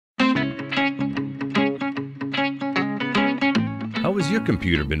has your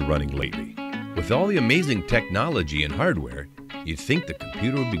computer been running lately? With all the amazing technology and hardware, you'd think the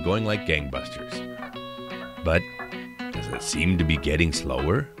computer would be going like gangbusters. But does it seem to be getting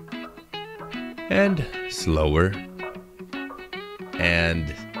slower? And slower?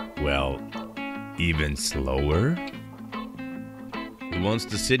 And, well, even slower? Who wants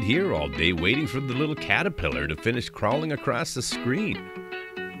to sit here all day waiting for the little caterpillar to finish crawling across the screen?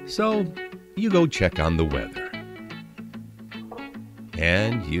 So, you go check on the weather.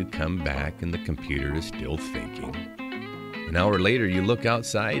 And you come back and the computer is still thinking. An hour later you look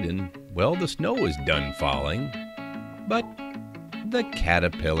outside and, well, the snow is done falling, but the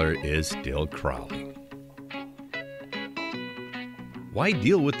caterpillar is still crawling. Why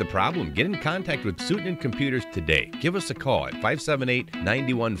deal with the problem? Get in contact with Sutinen Computers today. Give us a call at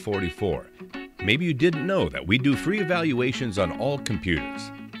 578-9144. Maybe you didn't know that we do free evaluations on all computers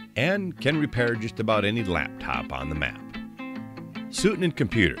and can repair just about any laptop on the map. Sutinen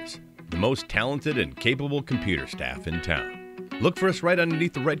Computers, the most talented and capable computer staff in town. Look for us right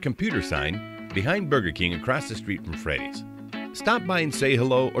underneath the red computer sign behind Burger King across the street from Freddy's. Stop by and say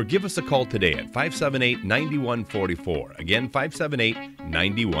hello or give us a call today at 578-9144. Again,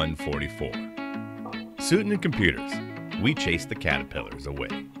 578-9144. Sutinen Computers, we chase the caterpillars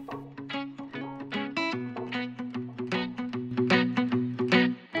away.